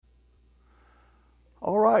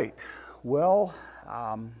All right. Well,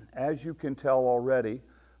 as you can tell already,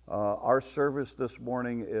 our service this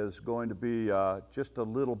morning is going to be just a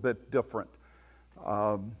little bit different.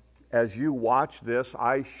 As you watch this,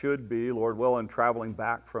 I should be, Lord willing, traveling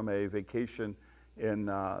back from a vacation in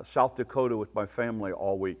South Dakota with my family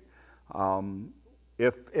all week.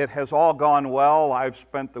 If it has all gone well, I've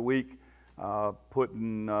spent the week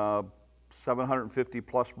putting 750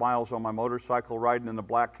 plus miles on my motorcycle riding in the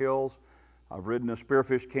Black Hills. I've ridden the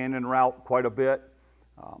Spearfish Canyon route quite a bit.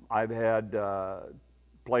 I've had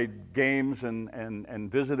played games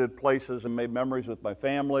and visited places and made memories with my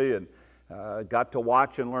family and got to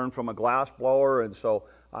watch and learn from a glassblower. And so,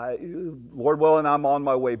 Lord willing, I'm on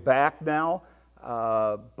my way back now.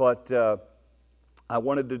 But I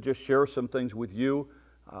wanted to just share some things with you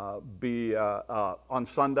on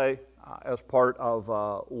Sunday as part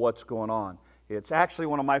of what's going on. It's actually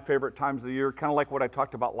one of my favorite times of the year, kind of like what I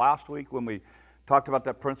talked about last week when we talked about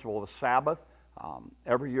that principle of the Sabbath.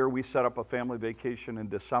 Every year we set up a family vacation in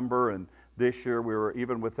December, and this year we were,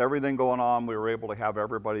 even with everything going on, we were able to have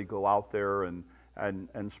everybody go out there and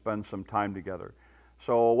spend some time together.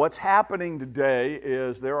 So what's happening today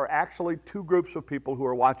is there are actually two groups of people who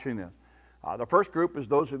are watching this. The first group is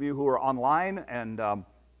those of you who are online and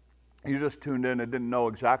you just tuned in and didn't know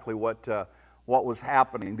exactly what was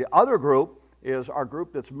happening. The other group is our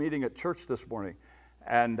group that's meeting at church this morning.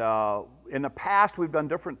 And in the past, we've done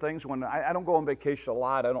different things. When I don't go on vacation a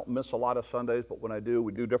lot, I don't miss a lot of Sundays, but when I do,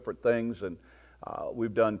 we do different things. And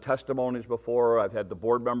we've done testimonies before. I've had the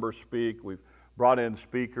board members speak. We've brought in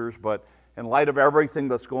speakers. But in light of everything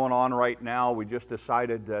that's going on right now, we just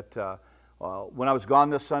decided that when I was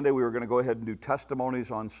gone this Sunday, we were going to go ahead and do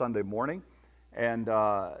testimonies on Sunday morning. And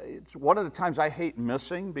it's one of the times I hate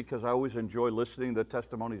missing because I always enjoy listening to the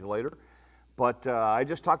testimonies later. But I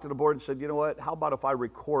just talked to the board and said, you know what, how about if I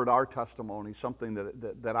record our testimony, something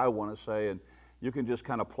that I want to say, and you can just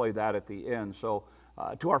kind of play that at the end. So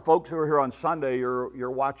to our folks who are here on Sunday,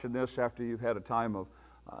 you're watching this after you've had a time of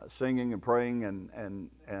singing and praying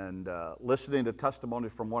and listening to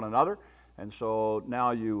testimonies from one another. And so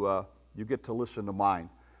now you get to listen to mine.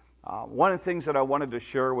 One of the things that I wanted to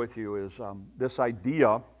share with you is this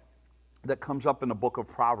idea that comes up in the book of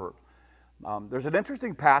Proverbs. There's an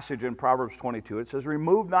interesting passage in Proverbs 22. It says,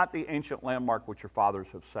 "Remove not the ancient landmark which your fathers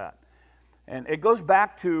have set." And it goes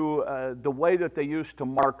back to the way that they used to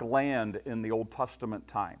mark land in the Old Testament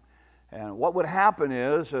time. And what would happen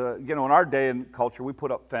is, in our day and culture, we put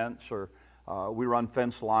up fence or we run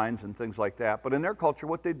fence lines and things like that. But in their culture,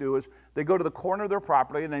 what they do is they go to the corner of their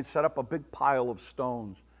property and they set up a big pile of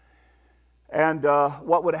stones. And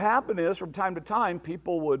what would happen is, from time to time,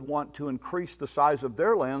 people would want to increase the size of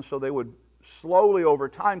their land, so they would slowly over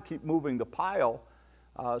time keep moving the pile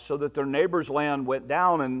so that their neighbor's land went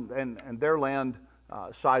down and their land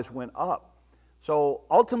size went up. So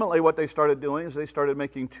ultimately what they started doing is they started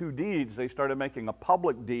making two deeds. They started making a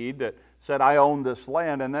public deed that said, I own this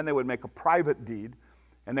land, and then they would make a private deed,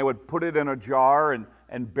 and they would put it in a jar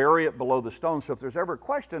and bury it below the stone. So if there's ever a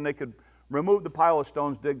question, they could remove the pile of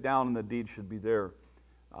stones, dig down, and the deed should be there.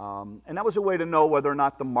 And that was a way to know whether or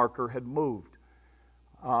not the marker had moved.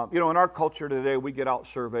 In our culture today, we get out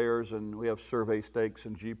surveyors and we have survey stakes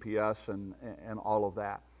and GPS and all of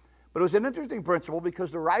that. But it was an interesting principle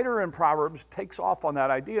because the writer in Proverbs takes off on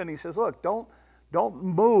that idea and he says, look, don't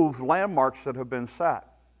move landmarks that have been set.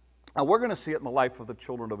 Now, we're going to see it in the life of the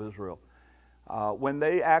children of Israel. When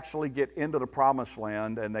they actually get into the promised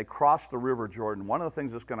land and they cross the river Jordan, one of the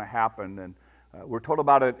things that's going to happen, and we're told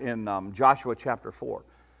about it in Joshua chapter 4.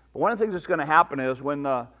 But one of the things that's going to happen is when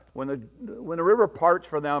the river parts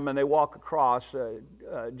for them and they walk across,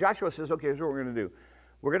 Joshua says, okay, here's what we're going to do.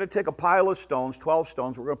 We're going to take a pile of stones, 12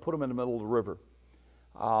 stones, we're going to put them in the middle of the river.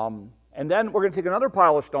 And then we're going to take another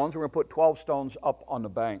pile of stones, we're going to put 12 stones up on the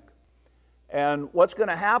bank. And what's going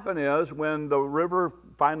to happen is when the river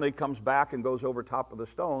finally comes back and goes over top of the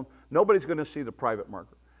stone, nobody's going to see the private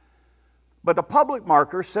marker. But the public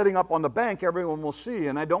marker sitting up on the bank, everyone will see.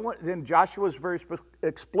 And Joshua's very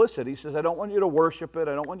explicit. He says, I don't want you to worship it.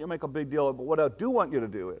 I don't want you to make a big deal of it. But what I do want you to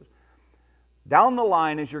do is, down the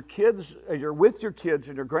line, as you're with your kids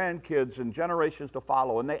and your grandkids and generations to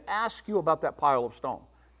follow, and they ask you about that pile of stone,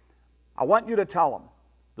 I want you to tell them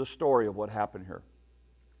the story of what happened here.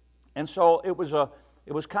 And so it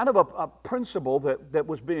was kind of a principle that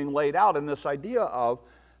was being laid out in this idea of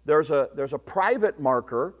there's a private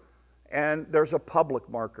marker and there's a public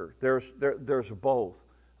marker. There's both.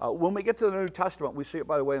 When we get to the New Testament, we see it,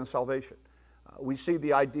 by the way, in salvation. We see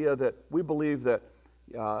the idea that we believe that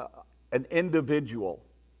an individual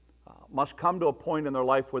must come to a point in their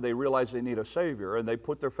life where they realize they need a Savior and they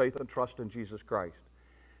put their faith and trust in Jesus Christ.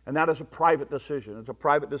 And that is a private decision. It's a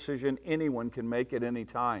private decision anyone can make at any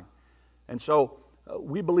time. And so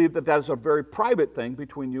we believe that is a very private thing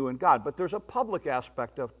between you and God. But there's a public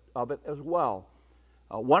aspect of it as well.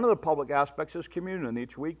 One of the public aspects is communion.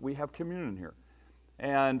 Each week we have communion here.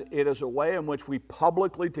 And it is a way in which we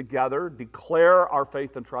publicly together declare our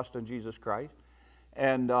faith and trust in Jesus Christ.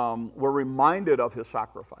 And we're reminded of his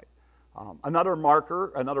sacrifice. Another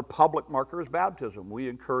public marker is baptism. We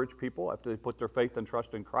encourage people, after they put their faith and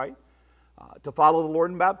trust in Christ, to follow the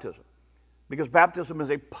Lord in baptism. Because baptism is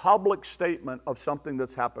a public statement of something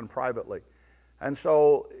that's happened privately. And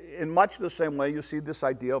so, in much the same way, you see this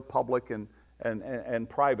idea of public and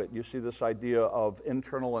private. You see this idea of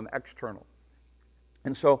internal and external.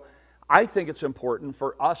 And so, I think it's important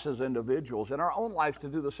for us as individuals in our own lives to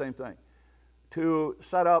do the same thing. To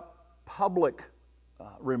set up public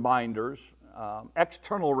reminders,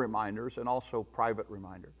 external reminders, and also private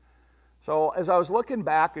reminders. So as I was looking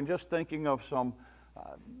back and just thinking of some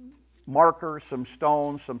markers, some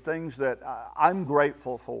stones, some things that I'm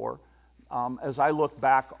grateful for as I look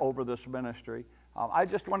back over this ministry, I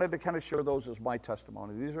just wanted to kind of share those as my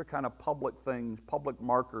testimony. These are kind of public things, public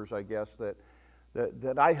markers, I guess,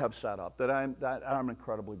 that I have set up, that I'm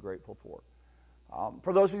incredibly grateful for.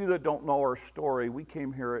 For those of you that don't know our story, we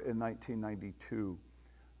came here in 1992.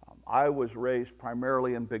 I was raised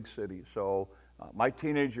primarily in big cities, so my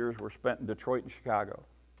teenage years were spent in Detroit and Chicago.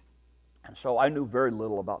 And so I knew very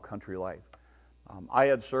little about country life. I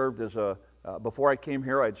had served before I came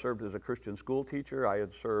here, I had served as a Christian school teacher. I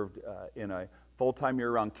had served in a full-time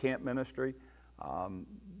year-round camp ministry,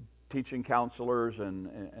 teaching counselors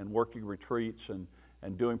and working retreats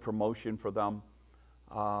and doing promotion for them.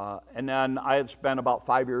 And then I had spent about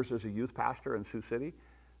 5 years as a youth pastor in Sioux City.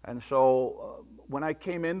 And so when I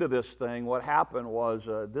came into this thing, what happened was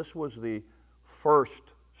this was the first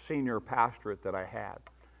senior pastorate that I had.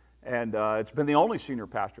 And it's been the only senior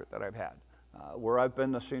pastorate that I've had, where I've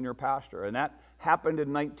been the senior pastor. And that happened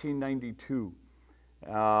in 1992.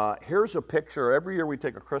 Here's a picture. Every year we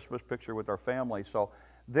take a Christmas picture with our family. So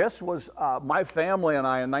this was my family and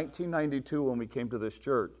I in 1992 when we came to this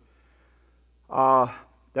church. That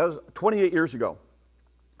was 28 years ago.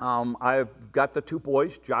 I've got the two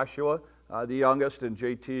boys, Joshua, the youngest, and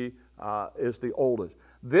JT is the oldest.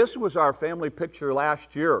 This was our family picture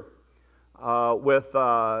last year.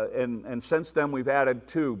 And since then we've added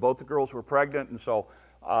two. Both the girls were pregnant, and so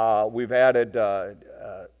we've added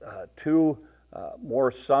two more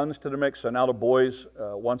sons to the mix. So now the boys,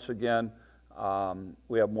 once again,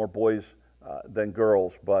 we have more boys than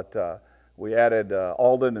girls. But we added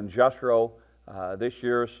Alden and Jethro this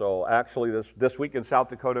year. So actually this week in South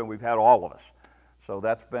Dakota, we've had all of us. So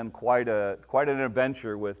that's been quite an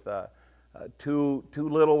adventure with two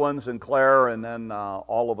little ones and Claire, and then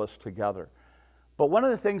all of us together. But one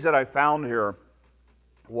of the things that I found here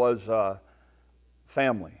was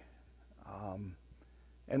family,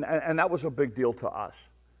 and that was a big deal to us.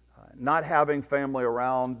 Not having family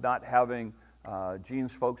around, not having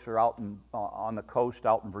Gene's folks are out on the coast,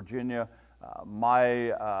 out in Virginia.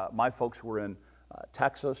 My folks were in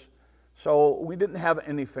Texas, so we didn't have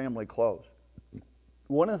any family close.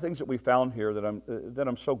 One of the things that we found here that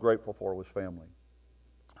I'm so grateful for was family.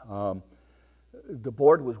 The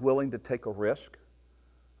board was willing to take a risk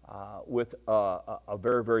with a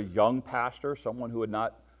very, very young pastor, someone who had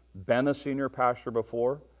not been a senior pastor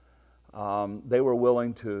before. They were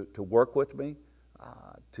willing to work with me,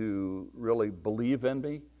 to really believe in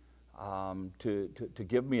me, to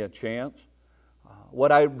give me a chance.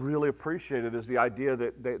 What I really appreciated is the idea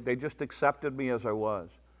that they just accepted me as I was.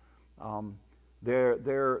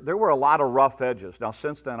 There were a lot of rough edges. Now,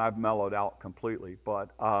 since then, I've mellowed out completely, but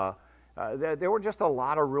there were just a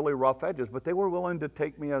lot of really rough edges, but they were willing to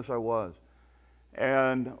take me as I was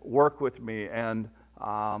and work with me and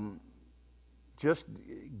just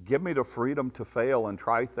give me the freedom to fail and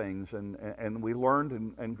try things, and we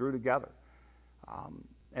learned and grew together.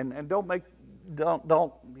 And don't,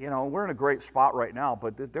 we're in a great spot right now,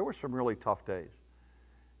 but there were some really tough days.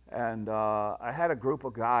 And I had a group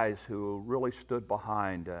of guys who really stood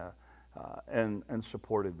behind and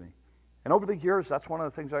supported me. And over the years, that's one of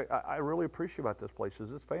the things I really appreciate about this place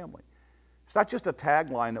is its family. It's not just a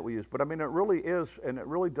tagline that we use, but I mean, it really is, and it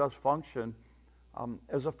really does function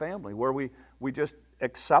as a family where we just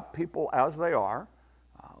accept people as they are.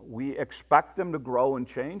 We expect them to grow and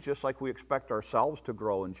change, just like we expect ourselves to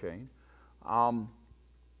grow and change.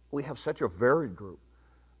 We have such a varied group.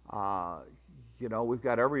 We've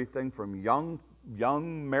got everything from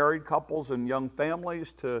young married couples and young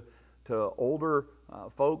families to to older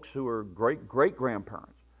folks who are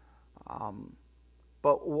great-grandparents.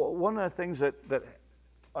 But one of the things that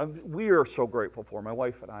we are so grateful for, my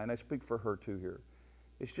wife and I speak for her too here,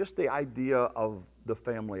 is just the idea of the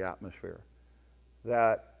family atmosphere.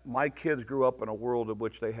 That my kids grew up in a world in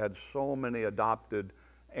which they had so many adopted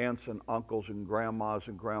aunts and uncles and grandmas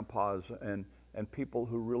and grandpas and people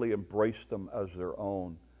who really embraced them as their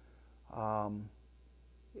own.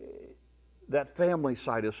 That family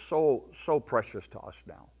side is so precious to us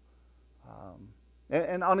now.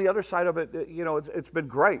 And on the other side of it, it's been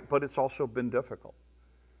great, but it's also been difficult.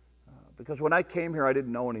 Because when I came here, I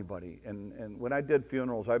didn't know anybody. And when I did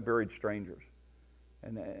funerals, I buried strangers.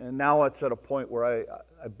 And now it's at a point where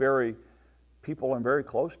I bury people I'm very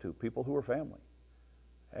close to, people who are family.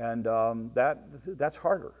 And that's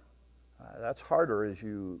harder. That's harder as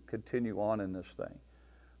you continue on in this thing.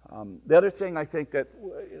 The other thing I think that,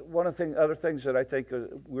 one of the other things that I think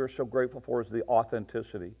we're so grateful for is the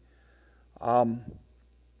authenticity.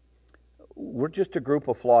 We're just a group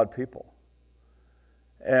of flawed people.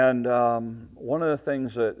 And one of the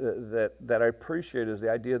things that I appreciate is the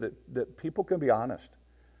idea that people can be honest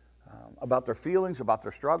about their feelings, about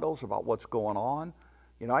their struggles, about what's going on.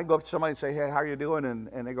 I go up to somebody and say, hey, how are you doing?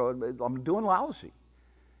 And they go, I'm doing lousy.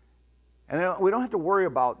 And we don't have to worry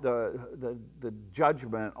about the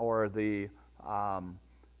judgment or the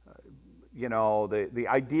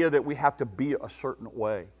idea that we have to be a certain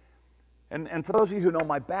way. And for those of you who know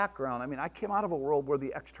my background, I came out of a world where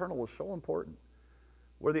the external was so important,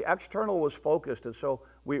 where the external was focused. And so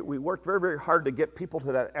we worked very, very hard to get people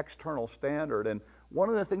to that external standard. And one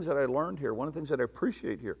of the things that I learned here, one of the things that I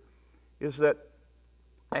appreciate here, is that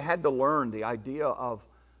I had to learn the idea of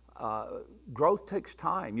growth takes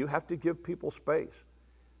time. You have to give people space.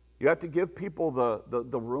 You have to give people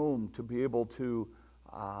the room to be able to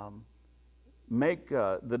make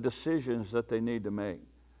the decisions that they need to make.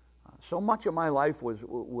 So much of my life was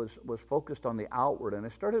focused on the outward, and I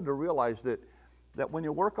started to realize that when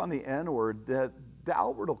you work on the inward, that the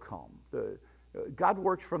outward will come. God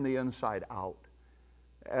works from the inside out.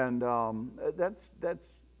 And that's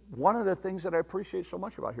one of the things that I appreciate so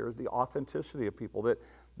much about here is the authenticity of people, that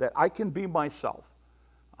I can be myself,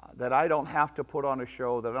 that I don't have to put on a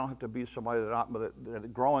show, that I don't have to be somebody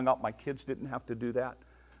that growing up, my kids didn't have to do that.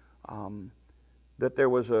 That there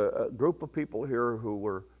was a group of people here who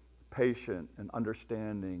were patient and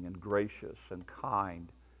understanding and gracious and kind,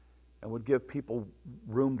 and would give people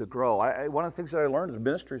room to grow. One of the things that I learned is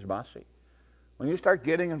ministry is messy. When you start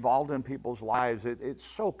getting involved in people's lives, it's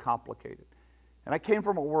so complicated. And I came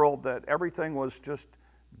from a world that everything was just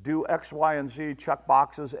do X, Y, and Z, check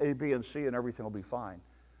boxes, A, B, and C, and everything will be fine.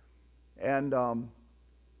 And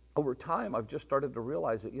over time, I've just started to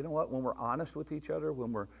realize that, when we're honest with each other,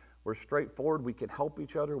 when we're straightforward, we can help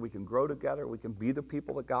each other, we can grow together, we can be the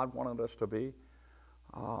people that God wanted us to be.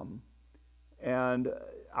 And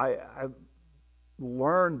I've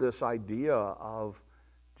learned this idea of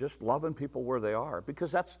just loving people where they are,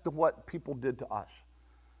 because that's what people did to us.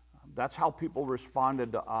 That's how people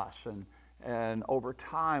responded to us. And over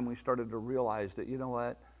time, we started to realize that,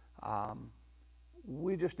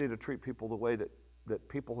 we just need to treat people the way that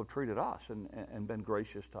people have treated us and been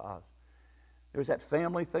gracious to us. There's that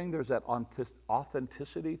family thing, there's that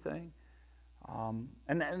authenticity thing.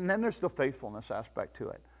 And then there's the faithfulness aspect to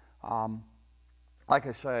it. Like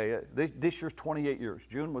I say, this year's 28 years.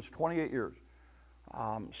 June was 28 years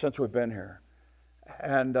since we've been here.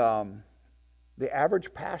 And the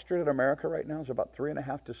average pastorate in America right now is about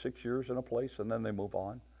 3.5 to 6 years in a place, and then they move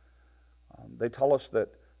on. They tell us that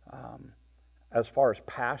as far as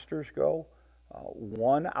pastors go,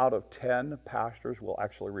 1 out of 10 pastors will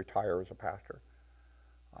actually retire as a pastor.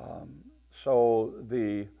 So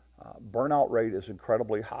the burnout rate is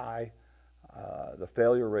incredibly high. The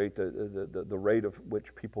failure rate, the rate of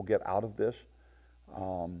which people get out of this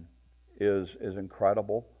is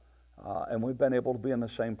incredible. And we've been able to be in the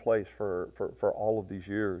same place for all of these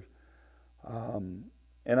years. And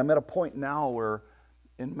I'm at a point now where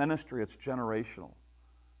in ministry it's generational.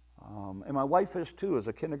 And my wife is too, as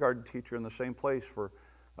a kindergarten teacher in the same place for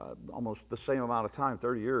almost the same amount of time,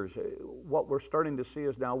 30 years. What we're starting to see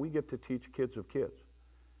is now we get to teach kids of kids.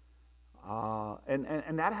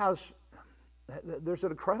 And there's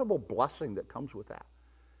an incredible blessing that comes with that.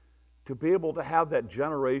 To be able to have that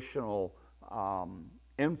generational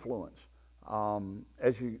influence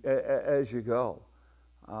as you go.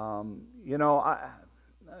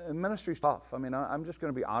 Ministry's tough. I'm just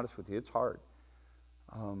going to be honest with you. It's hard.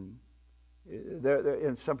 And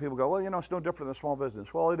some people go, well, it's no different than small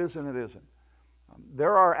business. Well, it is and it isn't.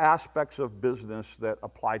 There are aspects of business that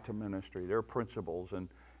apply to ministry. There are principles, and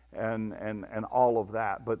and all of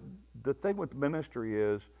that. But the thing with ministry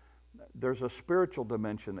is there's a spiritual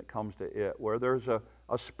dimension that comes to it, where there's a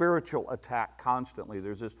spiritual attack constantly.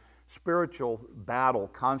 There's this spiritual battle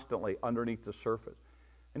constantly underneath the surface.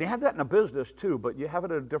 And you have that in a business too, but you have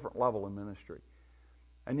it at a different level in ministry.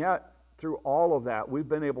 And yet, through all of that, we've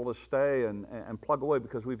been able to stay and plug away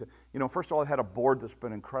because we've, first of all, I had a board that's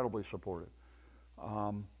been incredibly supportive.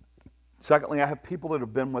 Secondly, I have people that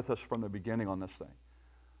have been with us from the beginning on this thing,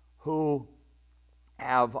 who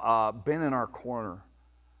have been in our corner,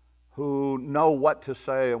 who know what to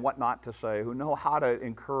say and what not to say, who know how to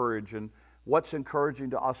encourage and what's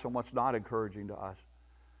encouraging to us and what's not encouraging to us.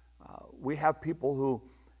 We have people who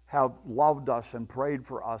have loved us and prayed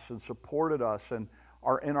for us and supported us and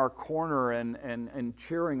are in our corner and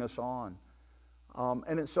cheering us on.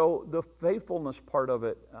 And so the faithfulness part of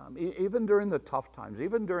it, even during the tough times,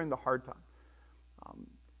 even during the hard times,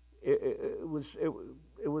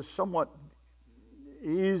 it was somewhat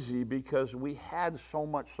easy because we had so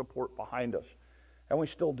much support behind us, and we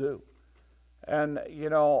still do. And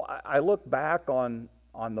I look back on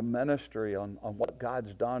the ministry, on what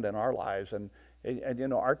God's done in our lives, and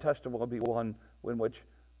our testimony will be one in which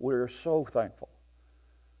we're so thankful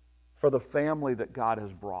for the family that God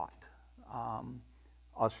has brought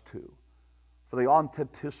us to, for the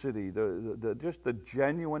authenticity, just the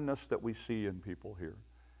genuineness that we see in people here,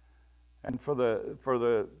 and for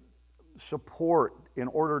the support in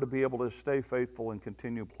order to be able to stay faithful and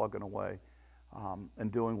continue plugging away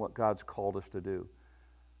and doing what God's called us to do.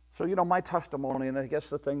 So, my testimony, and I guess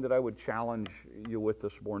the thing that I would challenge you with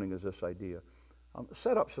this morning is this idea.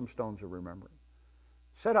 Set up some stones of remembrance.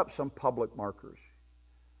 Set up some public markers.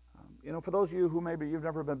 For those of you who maybe you've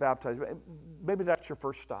never been baptized, maybe that's your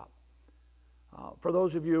first stop. For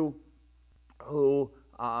those of you who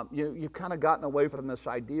you've kind of gotten away from this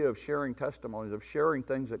idea of sharing testimonies, of sharing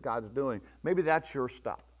things that God's doing, maybe that's your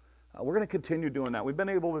stop. We're going to continue doing that. We've been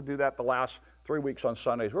able to do that the last 3 weeks on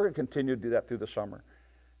Sundays. We're going to continue to do that through the summer.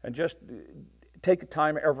 And just take the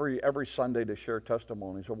time every Sunday to share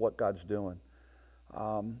testimonies of what God's doing.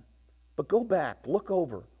 But go back, look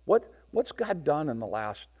over. What's God done in the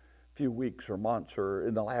last few weeks or months or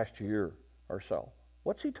in the last year or so?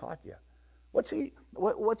 What's He taught you? What's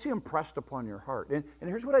He impressed upon your heart? And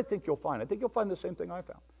here's what I think you'll find. I think you'll find the same thing I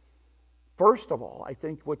found. First of all, I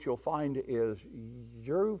think what you'll find is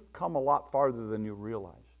you've come a lot farther than you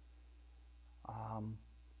realize.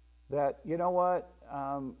 That,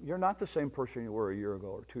 you're not the same person you were a year ago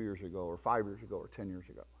or 2 years ago or 5 years ago or 10 years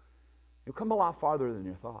ago. You've come a lot farther than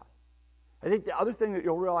you thought. I think the other thing that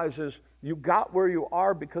you'll realize is you got where you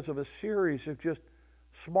are because of a series of just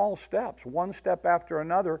small steps, one step after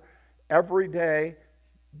another, every day,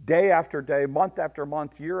 day after day, month after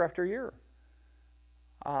month, year after year.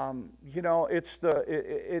 It's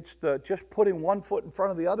the just putting one foot in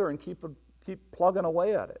front of the other and keep plugging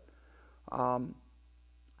away at it.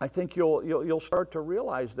 I think you'll start to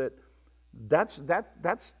realize that that's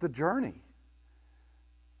the journey.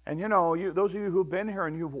 And those of you who've been here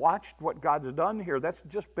and you've watched what God's done here, that's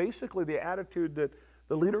just basically the attitude that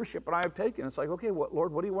the leadership and I have taken. It's like, okay,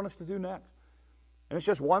 Lord, what do you want us to do next? And it's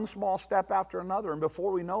just one small step after another. And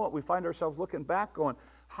before we know it, we find ourselves looking back going,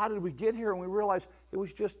 how did we get here? And we realize it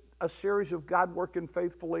was just a series of God working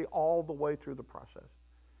faithfully all the way through the process.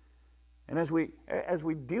 And as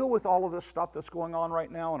we deal with all of this stuff that's going on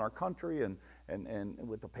right now in our country and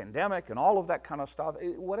with the pandemic and all of that kind of stuff,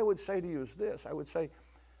 what I would say to you is this. I would say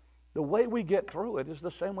the way we get through it is the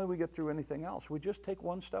same way we get through anything else. We just take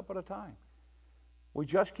one step at a time. We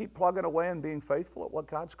just keep plugging away and being faithful at what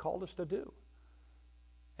God's called us to do.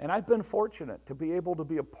 And I've been fortunate to be able to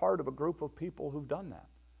be a part of a group of people who've done that,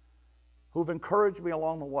 who've encouraged me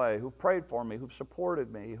along the way, who've prayed for me, who've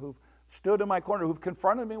supported me, who've stood in my corner, who've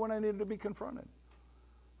confronted me when I needed to be confronted.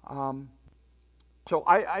 So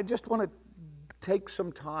I just want to take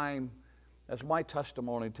some time as my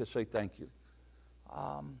testimony to say thank you.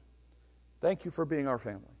 Thank you for being our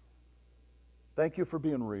family. Thank you for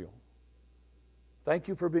being real. Thank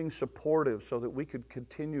you for being supportive so that we could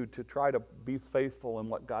continue to try to be faithful in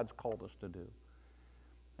what God's called us to do.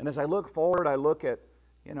 And as I look forward, I look at,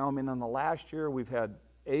 in the last year we've had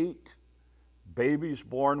 8 babies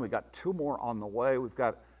born. We've got 2 more on the way. We've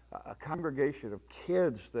got a congregation of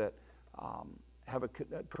kids that have a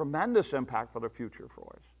tremendous impact for the future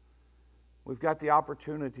for us. We've got the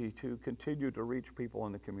opportunity to continue to reach people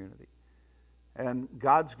in the community. And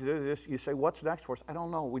God's, you say, what's next for us? I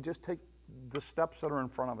don't know. We just take the steps that are in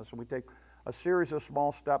front of us, and we take a series of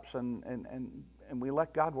small steps and we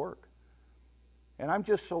let God work. And I'm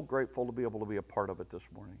just so grateful to be able to be a part of it this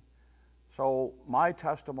morning. So my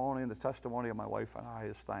testimony and the testimony of my wife and I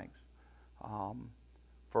is thanks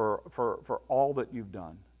for all that you've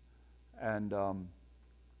done. And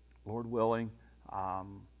Lord willing,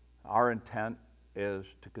 our intent is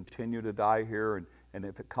to continue to die here, and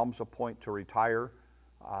if it comes a point to retire,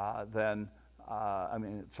 then at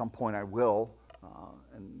some point I will,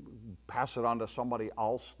 and pass it on to somebody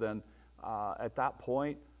else. Then at that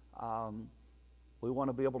point, we want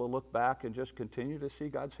to be able to look back and just continue to see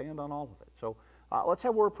God's hand on all of it. So let's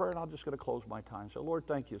have a word of prayer, and I'm just going to close my time. So Lord,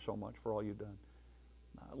 thank you so much for all you've done.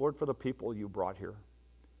 Lord, for the people you brought here,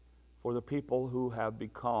 for the people who have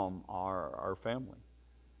become our family.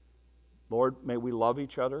 Lord, may we love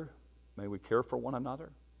each other. May we care for one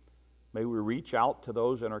another. May we reach out to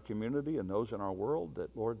those in our community and those in our world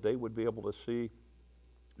that, Lord, they would be able to see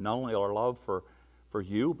not only our love for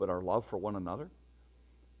you, but our love for one another.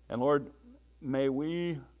 And Lord, may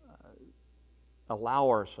we allow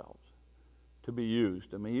ourselves to be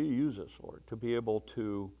used, and may you use us, Lord, to be able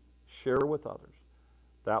to share with others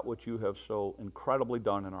that which you have so incredibly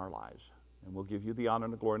done in our lives. And we'll give you the honor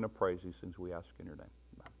and the glory and the praise. These things we ask in your name.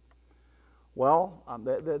 Amen. Well,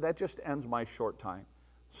 that just ends my short time.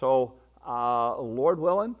 So, Lord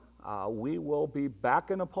willing, we will be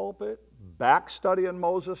back in the pulpit, back studying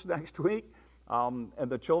Moses next week, and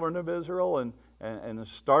the children of Israel, and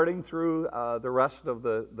starting through the rest of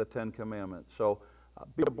the Ten Commandments. So,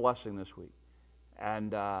 be a blessing this week.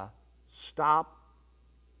 And stop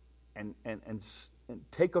and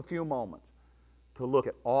take a few moments to look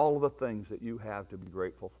at all the things that you have to be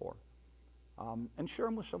grateful for, and share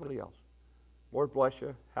them with somebody else. Lord bless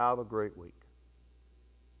you. Have a great week.